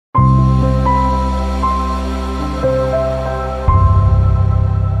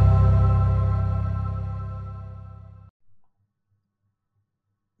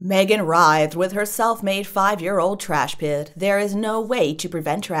Meghan writhed with her self-made 5-year-old trash pit. There is no way to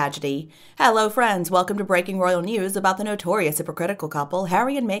prevent tragedy. Hello friends, welcome to Breaking Royal News about the notorious hypocritical couple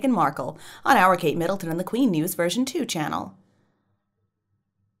Harry and Meghan Markle on our Kate Middleton and the Queen News version 2 channel.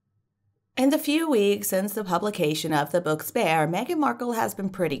 In the few weeks since the publication of the book Spare, Meghan Markle has been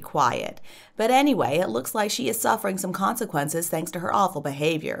pretty quiet. But anyway, it looks like she is suffering some consequences thanks to her awful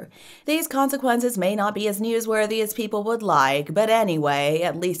behavior. These consequences may not be as newsworthy as people would like, but anyway,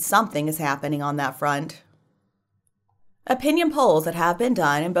 at least something is happening on that front. Opinion polls that have been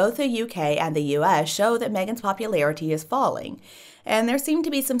done in both the UK and the US show that Meghan's popularity is falling, and there seem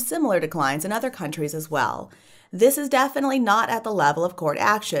to be some similar declines in other countries as well. This is definitely not at the level of court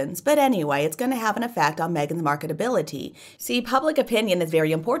actions, but anyway, it's going to have an effect on Meghan's marketability. See, public opinion is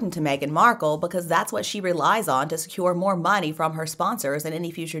very important to Meghan Markle because that's what she relies on to secure more money from her sponsors and any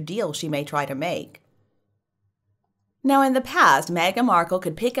future deals she may try to make. Now, in the past, Meghan Markle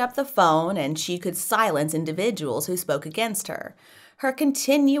could pick up the phone and she could silence individuals who spoke against her. Her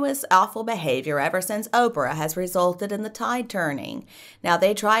continuous awful behavior ever since Oprah has resulted in the tide turning. Now,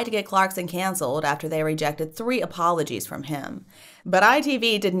 they tried to get Clarkson canceled after they rejected 3 apologies from him. But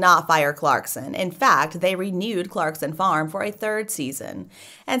ITV did not fire Clarkson. In fact, they renewed Clarkson Farm for a 3rd season.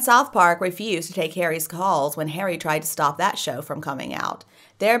 And South Park refused to take Harry's calls when Harry tried to stop that show from coming out.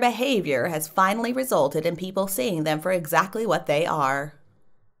 Their behavior has finally resulted in people seeing them for exactly what they are.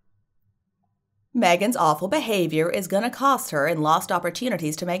 Meghan's awful behavior is going to cost her in lost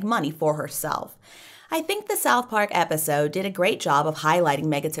opportunities to make money for herself. I think the South Park episode did a great job of highlighting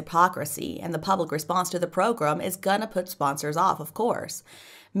Meghan's hypocrisy, and the public response to the program is going to put sponsors off, of course.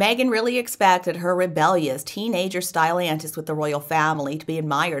 Meghan really expected her rebellious, teenager-style antics with the royal family to be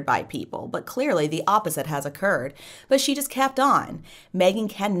admired by people, but clearly the opposite has occurred. But she just kept on. Meghan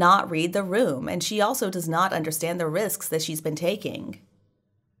cannot read the room, and she also does not understand the risks that she's been taking.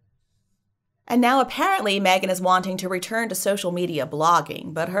 And now apparently Meghan is wanting to return to social media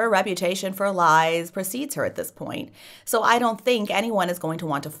blogging, but her reputation for lies precedes her at this point, so I don't think anyone is going to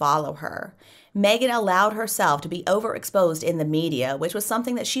want to follow her. Meghan allowed herself to be overexposed in the media, which was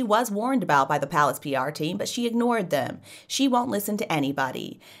something that she was warned about by the Palace PR team, but she ignored them. She won't listen to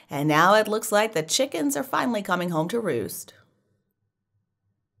anybody. And now it looks like the chickens are finally coming home to roost.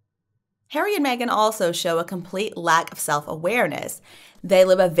 Harry and Meghan also show a complete lack of self-awareness. They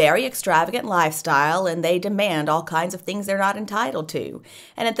live a very extravagant lifestyle and they demand all kinds of things they're not entitled to.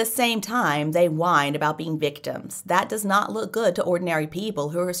 And at the same time, they whine about being victims. That does not look good to ordinary people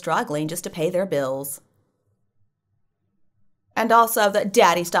who are struggling just to pay their bills. And also that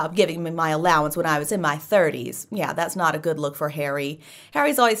Daddy stopped giving me my allowance when I was in my 30s. Yeah, that's not a good look for Harry.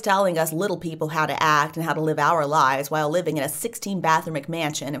 Harry's always telling us little people how to act and how to live our lives while living in a 16-bathroom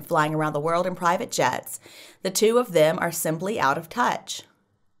McMansion and flying around the world in private jets. The two of them are simply out of touch.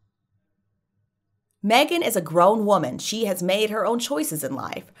 Meghan is a grown woman. She has made her own choices in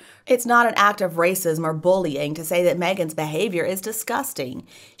life. It's not an act of racism or bullying to say that Meghan's behavior is disgusting.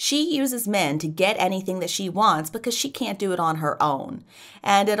 She uses men to get anything that she wants because she can't do it on her own.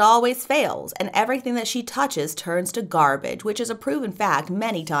 And it always fails, and everything that she touches turns to garbage, which is a proven fact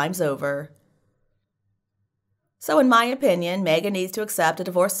many times over. So in my opinion, Meghan needs to accept a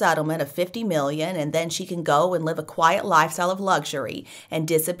divorce settlement of $50 million and then she can go and live a quiet lifestyle of luxury and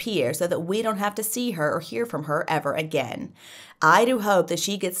disappear so that we don't have to see her or hear from her ever again. I do hope that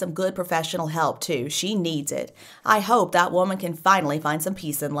she gets some good professional help too. She needs it. I hope that woman can finally find some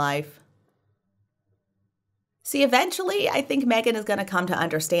peace in life. See, eventually, I think Meghan is going to come to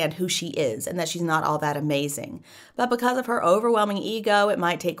understand who she is and that she's not all that amazing. But because of her overwhelming ego, it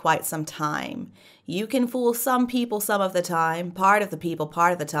might take quite some time. You can fool some people some of the time, part of the people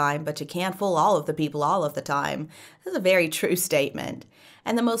part of the time, but you can't fool all of the people all of the time. This is a very true statement.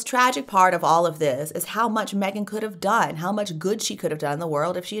 And the most tragic part of all of this is how much Meghan could have done, how much good she could have done in the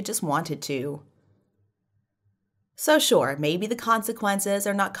world if she had just wanted to. So sure, maybe the consequences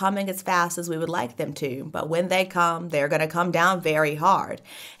are not coming as fast as we would like them to, but when they come, they're going to come down very hard.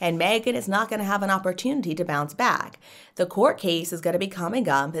 And Meghan is not going to have an opportunity to bounce back. The court case is going to be coming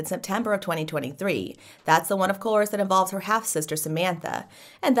up in September of 2023. That's the one, of course, that involves her half-sister Samantha.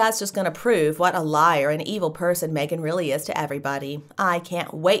 And that's just going to prove what a liar and evil person Meghan really is to everybody. I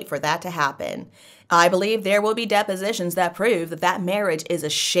can't wait for that to happen. I believe there will be depositions that prove that that marriage is a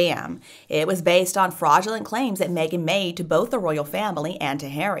sham. It was based on fraudulent claims that Meghan made to both the royal family and to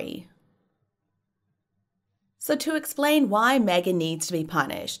Harry. So to explain why Meghan needs to be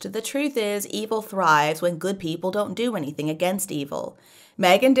punished, the truth is evil thrives when good people don't do anything against evil.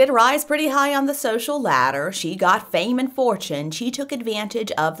 Meghan did rise pretty high on the social ladder. She got fame and fortune. She took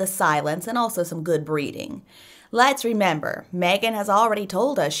advantage of the silence and also some good breeding. Let's remember, Meghan has already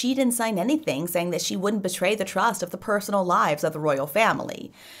told us she didn't sign anything saying that she wouldn't betray the trust of the personal lives of the royal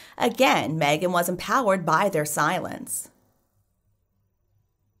family. Again, Meghan was empowered by their silence.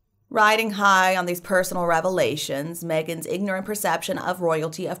 Riding high on these personal revelations, Meghan's ignorant perception of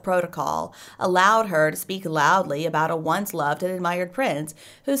royalty of protocol allowed her to speak loudly about a once loved and admired prince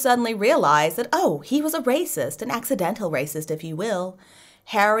who suddenly realized that, oh, he was a racist, an accidental racist, if you will.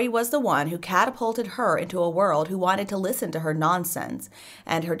 Harry was the one who catapulted her into a world who wanted to listen to her nonsense,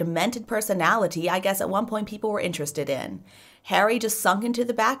 and her demented personality, I guess at one point people were interested in. Harry just sunk into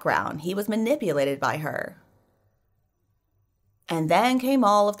the background. He was manipulated by her. And then came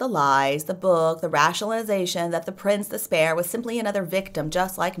all of the lies, the book, the rationalization that the Prince the Spare was simply another victim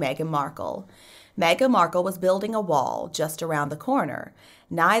just like Meghan Markle. Meghan Markle was building a wall just around the corner.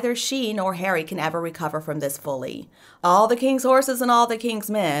 Neither she nor Harry can ever recover from this fully. All the king's horses and all the king's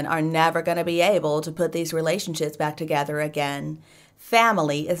men are never going to be able to put these relationships back together again.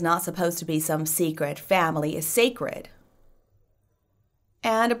 Family is not supposed to be some secret. Family is sacred.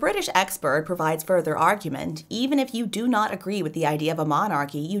 And a British expert provides further argument. Even if you do not agree with the idea of a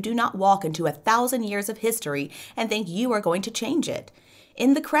monarchy, you do not walk into 1,000 years of history and think you are going to change it.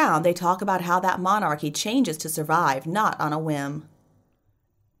 In The Crown, they talk about how that monarchy changes to survive, not on a whim.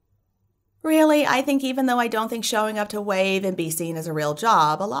 Really, I think even though I don't think showing up to wave and be seen is a real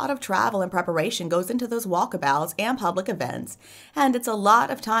job, a lot of travel and preparation goes into those walkabouts and public events. And it's a lot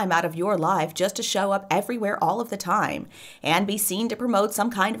of time out of your life just to show up everywhere all of the time and be seen to promote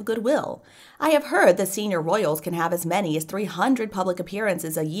some kind of goodwill. I have heard that senior royals can have as many as 300 public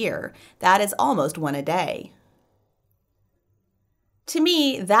appearances a year. That is almost one a day. To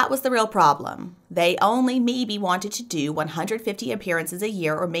me, that was the real problem. They only maybe wanted to do 150 appearances a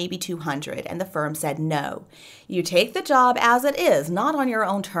year or maybe 200, and the firm said no. You take the job as it is, not on your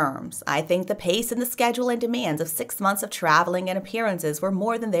own terms. I think the pace and the schedule and demands of 6 months of traveling and appearances were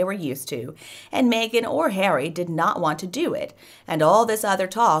more than they were used to, and Meghan or Harry did not want to do it, and all this other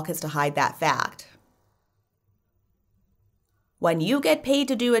talk is to hide that fact. When you get paid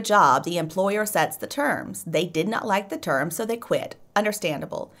to do a job, the employer sets the terms. They did not like the terms, so they quit.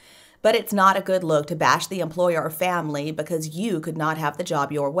 Understandable. But it's not a good look to bash the employer or family because you could not have the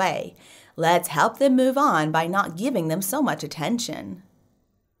job your way. Let's help them move on by not giving them so much attention.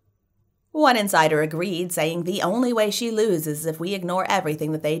 One insider agreed, saying the only way she loses is if we ignore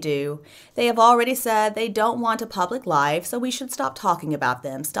everything that they do. They have already said they don't want a public life, so we should stop talking about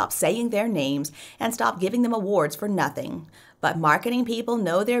them, stop saying their names, and stop giving them awards for nothing. But marketing people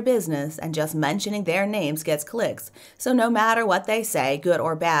know their business, and just mentioning their names gets clicks. So no matter what they say, good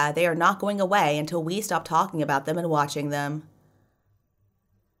or bad, they are not going away until we stop talking about them and watching them.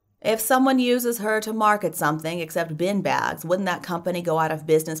 If someone uses her to market something except bin bags, wouldn't that company go out of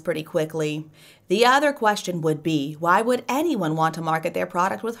business pretty quickly? The other question would be, why would anyone want to market their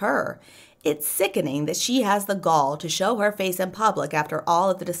product with her? It's sickening that she has the gall to show her face in public after all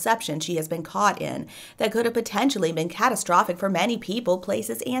of the deception she has been caught in that could have potentially been catastrophic for many people,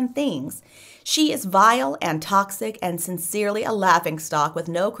 places, and things. She is vile and toxic and sincerely a laughingstock with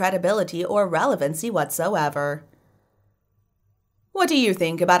no credibility or relevancy whatsoever. What do you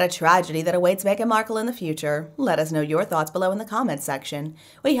think about a tragedy that awaits Meghan Markle in the future? Let us know your thoughts below in the comments section.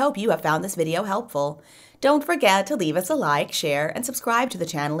 We hope you have found this video helpful. Don't forget to leave us a like, share, and subscribe to the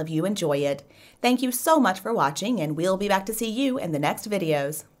channel if you enjoy it. Thank you so much for watching, and we'll be back to see you in the next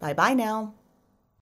videos. Bye-bye now.